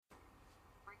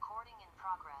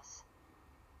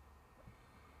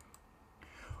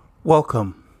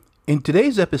Welcome. In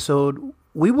today's episode,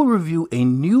 we will review a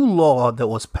new law that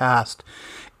was passed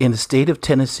in the state of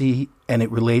Tennessee, and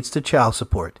it relates to child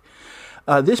support.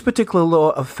 This particular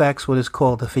law affects what is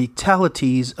called the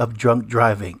fatalities of drunk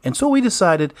driving. And so we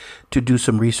decided to do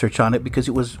some research on it because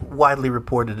it was widely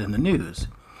reported in the news.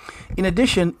 In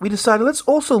addition, we decided let's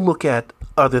also look at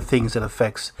other things that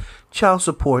affects child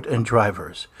support and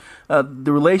drivers.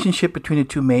 The relationship between the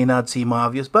two may not seem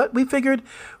obvious, but we figured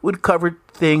we'd cover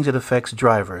things that affects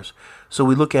drivers. So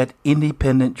we look at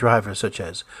independent drivers such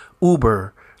as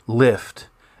Uber, Lyft,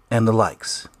 and the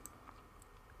likes.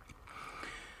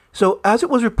 So as it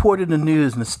was reported in the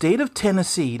news, in the state of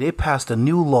Tennessee, they passed a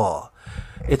new law.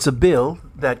 It's a bill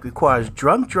that requires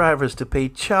drunk drivers to pay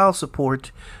child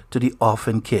support to the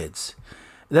orphan kids.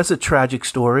 That's a tragic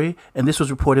story, and this was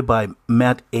reported by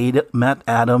Matt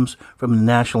Adams from the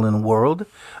National and World.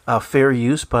 Fair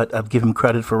use, but I'll give him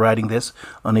credit for writing this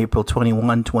on April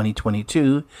 21,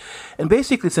 2022. And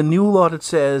basically, it's a new law that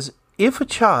says if a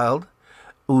child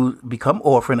who become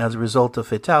orphan as a result of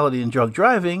fatality in drunk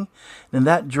driving, then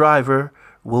that driver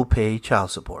will pay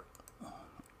child support.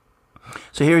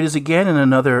 So here it is again in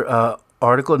another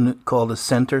article called The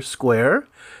Center Square,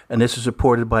 and this is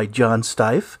reported by John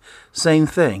Stife. Same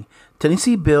thing.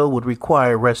 Tennessee bill would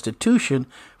require restitution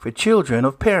for children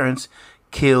of parents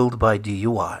killed by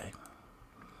DUI.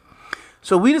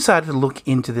 So we decided to look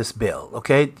into this bill,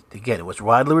 okay? Again, it was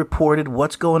widely reported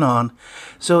what's going on.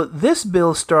 So this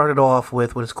bill started off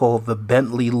with what is called the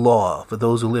Bentley Law. For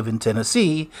those who live in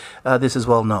Tennessee, this is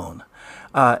well known.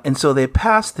 And so they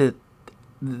passed it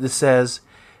that says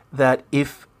that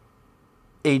if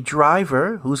a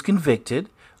driver who's convicted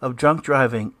of drunk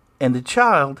driving and the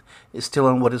child is still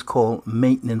on what is called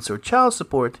maintenance or child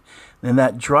support, then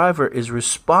that driver is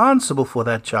responsible for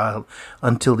that child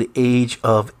until the age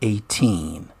of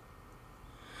 18.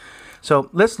 So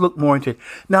let's look more into it.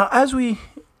 Now, as we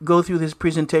go through this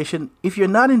presentation, if you're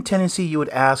not in Tennessee, you would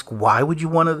ask, why would you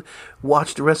want to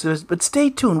watch the rest of this? But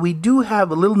stay tuned. We do have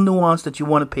a little nuance that you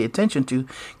want to pay attention to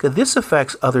because this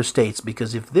affects other states.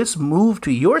 Because if this moved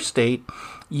to your state,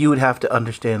 you would have to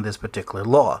understand this particular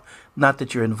law. Not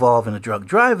that you're involved in a drug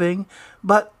driving,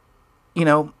 but,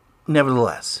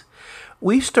 nevertheless.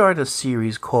 We started a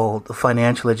series called The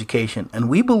Financial Education, and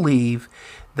we believe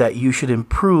that you should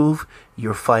improve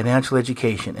your financial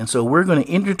education. And so we're going to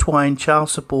intertwine child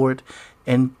support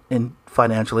and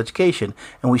financial education.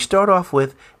 And we start off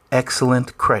with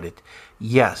excellent credit.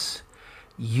 Yes,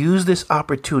 use this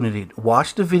opportunity.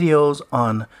 Watch the videos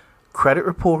on credit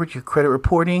report, your credit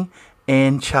reporting,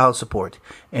 and child support,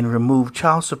 and remove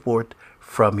child support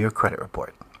from your credit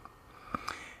report.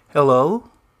 Hello,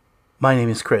 my name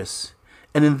is Chris,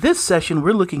 and in this session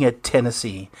we're looking at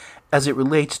Tennessee as it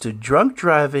relates to drunk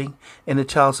driving and the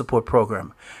child support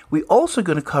program. We're also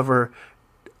going to cover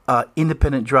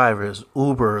independent drivers,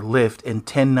 Uber, Lyft, and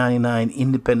 1099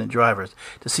 independent drivers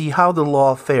to see how the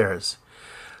law fares.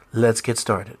 Let's get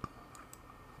started.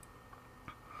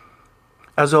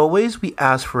 As always, we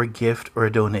ask for a gift or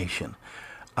a donation.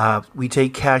 We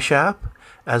take Cash App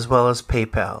as well as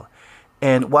PayPal.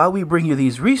 And while we bring you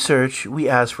these research, we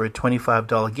ask for a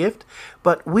 $25 gift,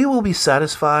 but we will be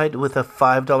satisfied with a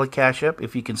 $5 Cash App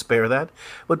if you can spare that.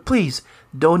 But please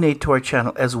donate to our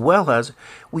channel, as well as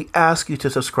we ask you to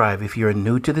subscribe. If you're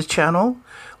new to this channel,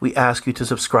 we ask you to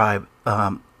subscribe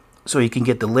so you can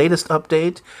get the latest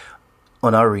update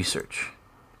on our research.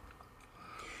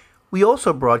 We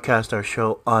also broadcast our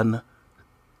show on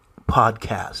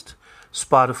podcast,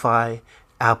 Spotify,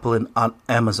 Apple, and on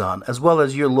Amazon, as well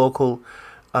as your local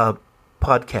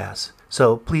podcasts.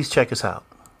 So please check us out.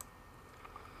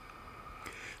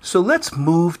 So let's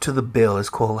move to the bill. It's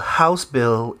called House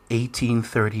Bill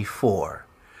 1834.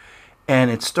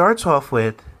 And it starts off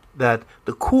with that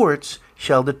the courts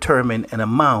shall determine an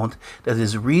amount that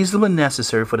is reasonably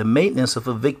necessary for the maintenance of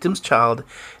a victim's child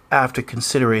after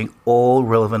considering all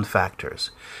relevant factors.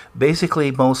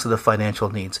 Basically, most of the financial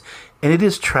needs. And it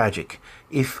is tragic.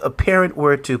 If a parent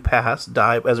were to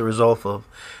die as a result of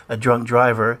a drunk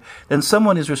driver, then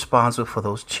someone is responsible for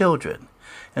those children.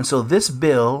 And so this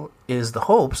bill is the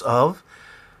hopes of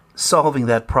solving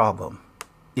that problem,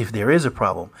 if there is a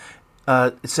problem.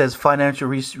 It says financial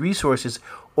resources,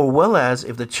 or well as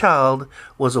if the child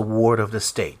was a ward of the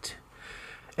state.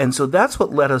 And so that's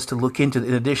what led us to look into,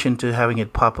 in addition to having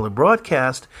it popular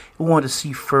broadcast, we want to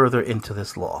see further into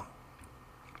this law.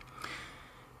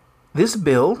 This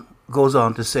bill goes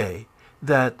on to say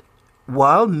that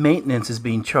while maintenance is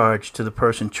being charged to the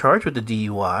person charged with the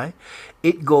DUI,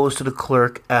 it goes to the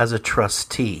clerk as a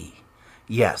trustee.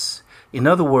 Yes, In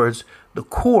other words, the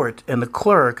court and the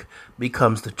clerk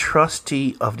becomes the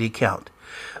trustee of the account.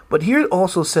 But here it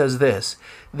also says this,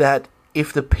 that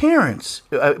if the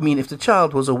if the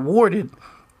child was awarded,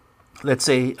 let's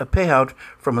say, a payout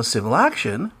from a civil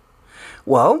action,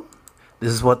 well,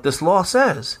 this is what this law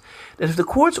says, that if the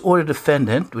court's ordered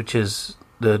defendant, which is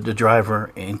the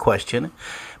driver in question,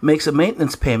 makes a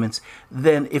maintenance payments,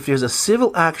 then if there's a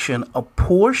civil action, a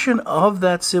portion of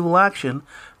that civil action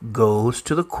goes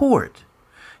to the court.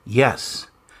 Yes,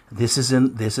 this is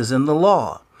in the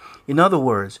law. In other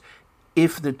words,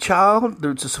 if the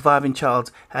surviving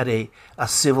child had a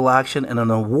civil action and an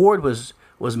award was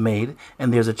made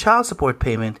and there's a child support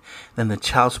payment, then the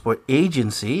child support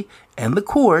agency and the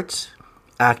courts,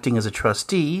 acting as a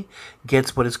trustee,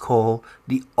 gets what is called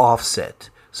the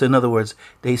offset. So in other words,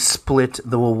 they split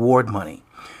the award money.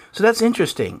 So that's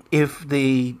interesting. If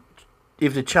the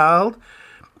child,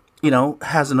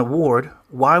 has an award,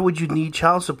 why would you need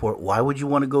child support? Why would you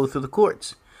want to go through the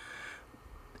courts?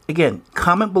 Again,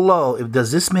 comment below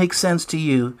does this make sense to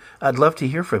you? I'd love to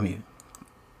hear from you.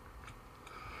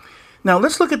 Now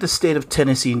let's look at the state of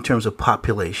Tennessee in terms of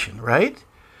population, right?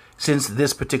 Since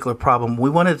this particular problem, we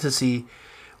wanted to see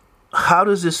how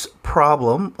does this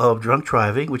problem of drunk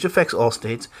driving, which affects all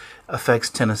states, affects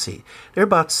Tennessee. There are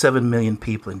about 7 million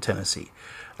people in Tennessee,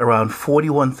 around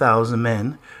 41,000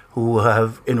 men who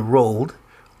have enrolled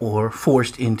or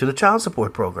forced into the child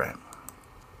support program.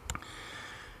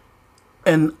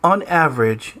 And on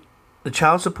average, the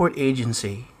child support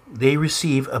agency, they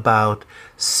receive about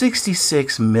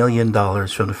 $66 million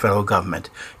from the federal government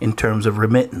in terms of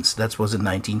remittance. That was in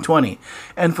 1920.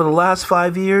 And for the last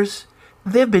 5 years,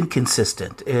 they've been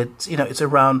consistent. It's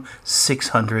around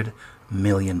 $600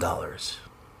 million.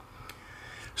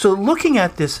 So looking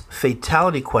at this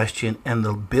fatality question and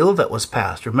the bill that was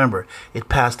passed, remember, it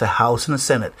passed the House and the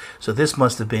Senate. So this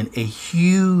must have been a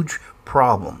huge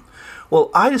problem. Well,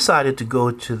 I decided to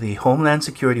go to the Homeland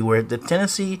Security, where the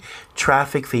Tennessee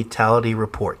Traffic Fatality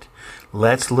Report.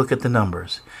 Let's look at the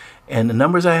numbers. And the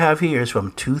numbers I have here is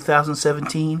from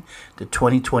 2017 to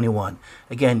 2021.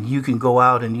 Again, you can go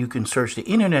out and you can search the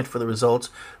internet for the results,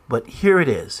 but here it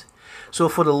is. So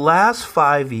for the last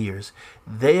 5 years,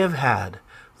 they have had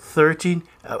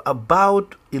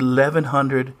about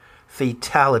 1,100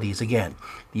 fatalities. Again,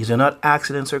 these are not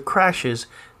accidents or crashes.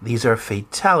 These are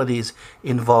fatalities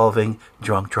involving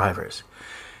drunk drivers.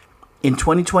 In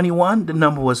 2021, the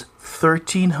number was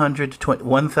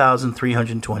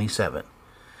 1,327.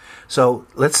 So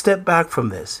let's step back from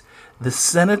this. The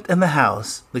Senate and the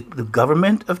House, the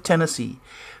government of Tennessee,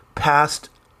 passed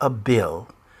a bill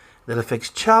that affects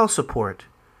child support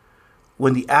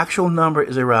when the actual number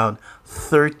is around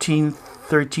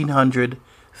 1,300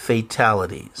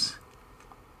 fatalities.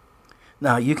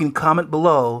 Now, you can comment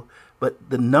below, but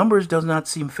the numbers does not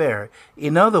seem fair.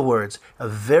 In other words, a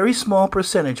very small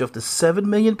percentage of the 7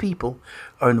 million people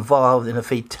are involved in a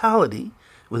fatality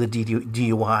with a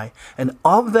DUI, and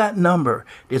of that number,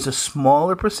 there's a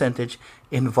smaller percentage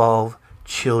involve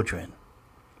children.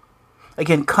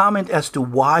 Again, comment as to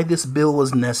why this bill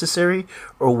was necessary,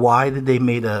 or why did they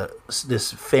made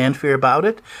this fanfare about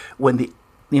it when the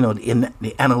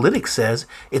analytics says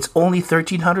it's only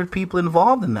 1,300 people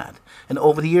involved in that. And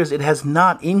over the years, it has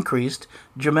not increased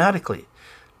dramatically.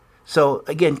 So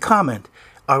again, comment,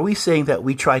 are we saying that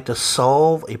we tried to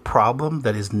solve a problem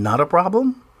that is not a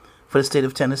problem for the state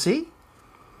of Tennessee?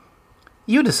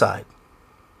 You decide.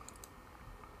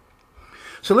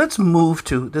 So let's move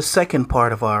to the second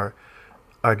part of our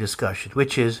discussion,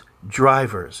 which is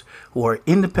drivers who are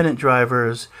independent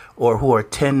drivers or who are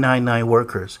 1099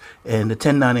 workers. And the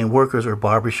 1099 workers are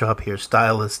barbershop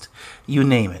hairstylists, you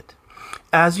name it.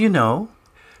 As you know,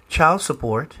 child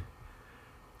support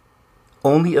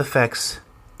only affects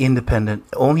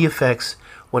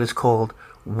what is called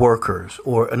workers,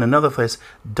 or in another place,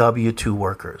 W-2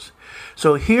 workers.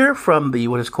 So here from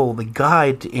what is called the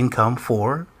Guide to Income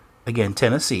for, again,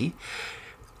 Tennessee,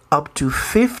 up to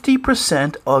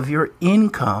 50% of your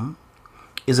income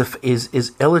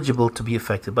is eligible to be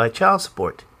affected by child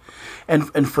support.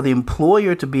 And for the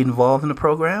employer to be involved in the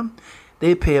program,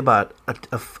 they pay about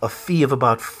a fee of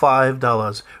about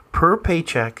 $5 per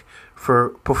paycheck for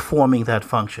performing that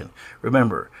function.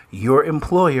 Remember, your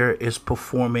employer is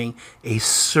performing a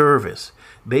service,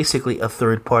 basically a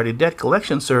third-party debt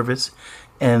collection service,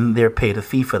 and they're paid a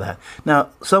fee for that. Now,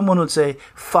 someone would say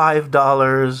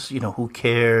 $5, who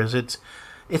cares? It's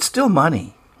still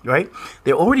money, right?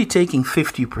 They're already taking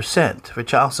 50% for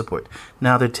child support.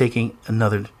 Now they're taking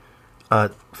another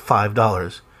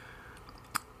 $5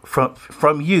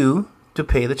 from you to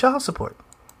pay the child support.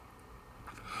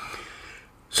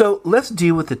 So let's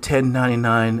deal with the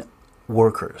 1099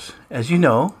 workers. As you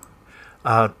know,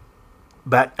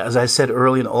 back as I said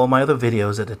earlier in all my other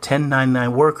videos, that the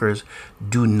 1099 workers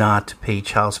do not pay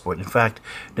child support. In fact,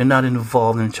 they're not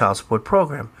involved in the child support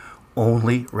program.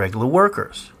 Only regular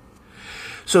workers.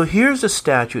 So here's a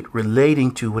statute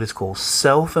relating to what is called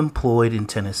self-employed in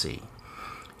Tennessee.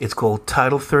 It's called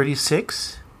Title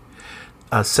 36,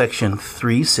 Section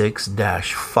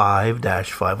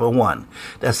 36-5-501.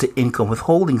 That's the income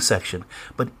withholding section.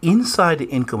 But inside the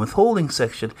income withholding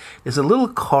section is a little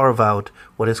carve out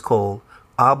what is called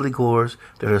obligors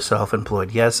that are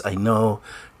self-employed. Yes, I know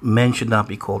men should not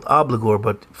be called obligor,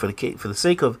 but for the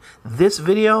sake of this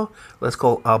video, let's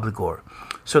call obligor.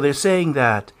 So they're saying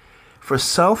that for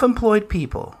self-employed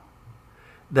people,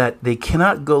 that they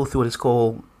cannot go through what is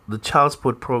called the child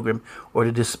support program or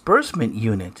the disbursement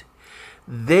unit.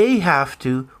 They have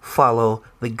to follow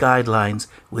the guidelines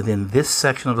within this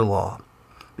section of the law.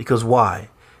 Because why?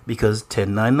 Because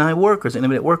 1099 workers,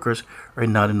 independent workers, are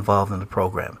not involved in the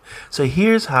program. So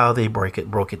here's how they broke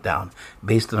it down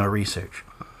based on our research.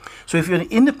 So if you're an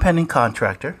independent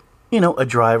contractor, a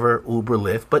driver, Uber,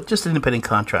 Lyft, but just an independent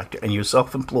contractor, and you're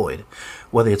self-employed,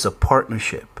 whether it's a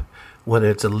partnership, whether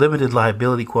it's a limited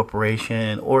liability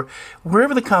corporation, or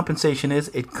wherever the compensation is,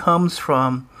 it comes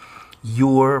from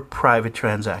your private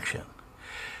transaction.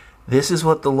 This is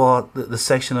what the law, the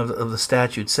section of the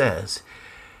statute says.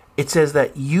 It says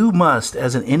that you must,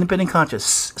 as an independent contractor,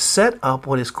 set up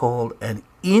what is called an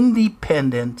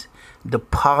independent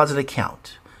deposit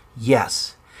account.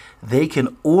 Yes, they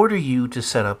can order you to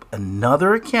set up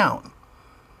another account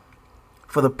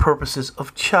for the purposes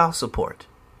of child support.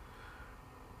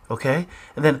 Okay?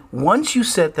 And then once you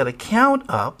set that account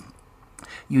up,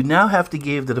 you now have to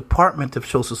give the Department of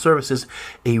Social Services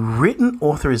a written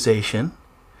authorization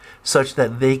such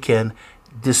that they can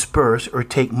disperse or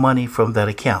take money from that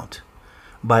account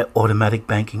by automatic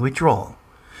banking withdrawal.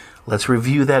 Let's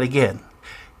review that again.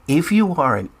 If you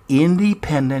are an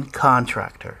independent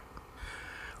contractor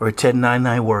or a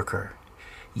 1099 worker,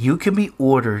 you can be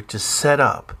ordered to set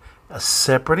up a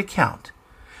separate account.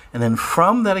 And then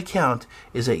from that account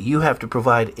is that you have to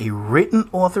provide a written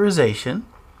authorization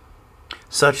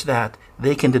such that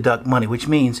they can deduct money, which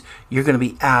means you're going to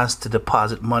be asked to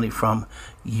deposit money from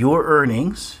your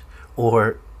earnings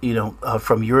or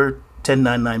from your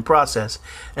 1099 process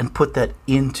and put that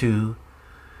into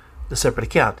the separate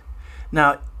account.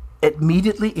 Now,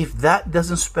 immediately, if that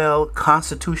doesn't spell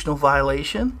constitutional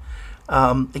violation,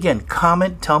 again,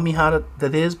 comment, tell me how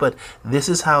that is, but this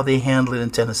is how they handle it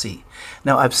in Tennessee.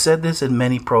 Now, I've said this in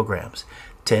many programs.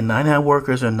 1099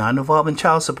 workers are not involved in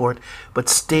child support, but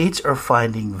states are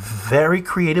finding very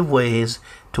creative ways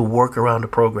to work around the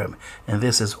program. And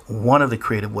this is one of the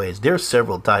creative ways. There are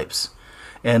several types,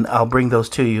 and I'll bring those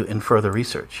to you in further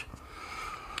research.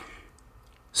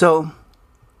 So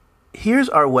here's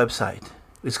our website.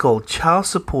 It's called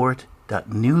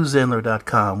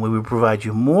childsupport.newzenler.com, where we provide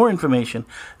you more information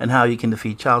on how you can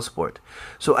defeat child support.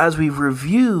 So as we've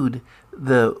reviewed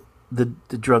the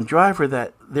drunk driver,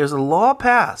 that there's a law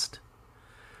passed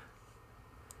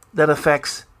that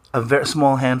affects a very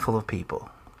small handful of people.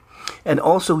 And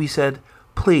also we said,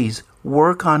 please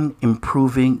work on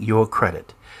improving your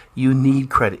credit. You need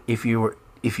credit. If you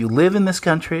live in this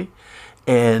country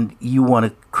and you want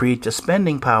to create your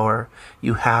spending power,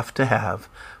 you have to have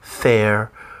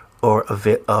fair or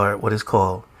what is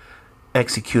called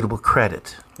executable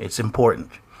credit. It's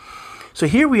important. So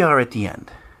here we are at the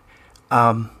end.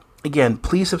 Again,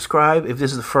 please subscribe if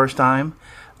this is the first time.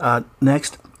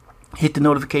 Next, hit the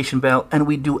notification bell, and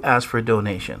we do ask for a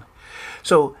donation.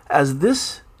 So as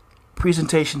this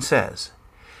presentation says,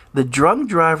 the drunk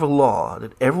driver law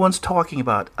that everyone's talking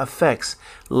about affects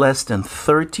less than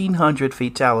 1,300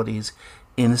 fatalities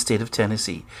in the state of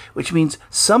Tennessee, which means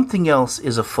something else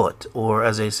is afoot, or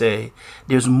as they say,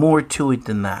 there's more to it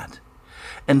than that.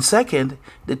 And second,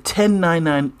 the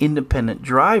 1099 independent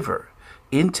driver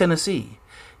in Tennessee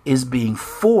is being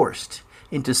forced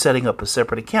into setting up a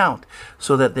separate account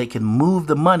so that they can move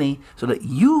the money, so that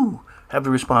you have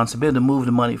the responsibility to move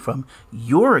the money from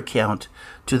your account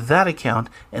to that account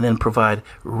and then provide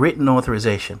written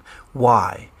authorization.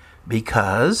 Why?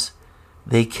 Because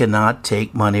they cannot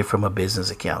take money from a business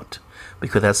account,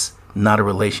 because that's not a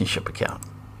relationship account.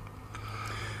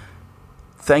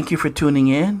 Thank you for tuning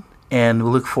in, and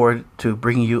we look forward to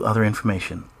bringing you other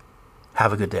information.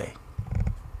 Have a good day.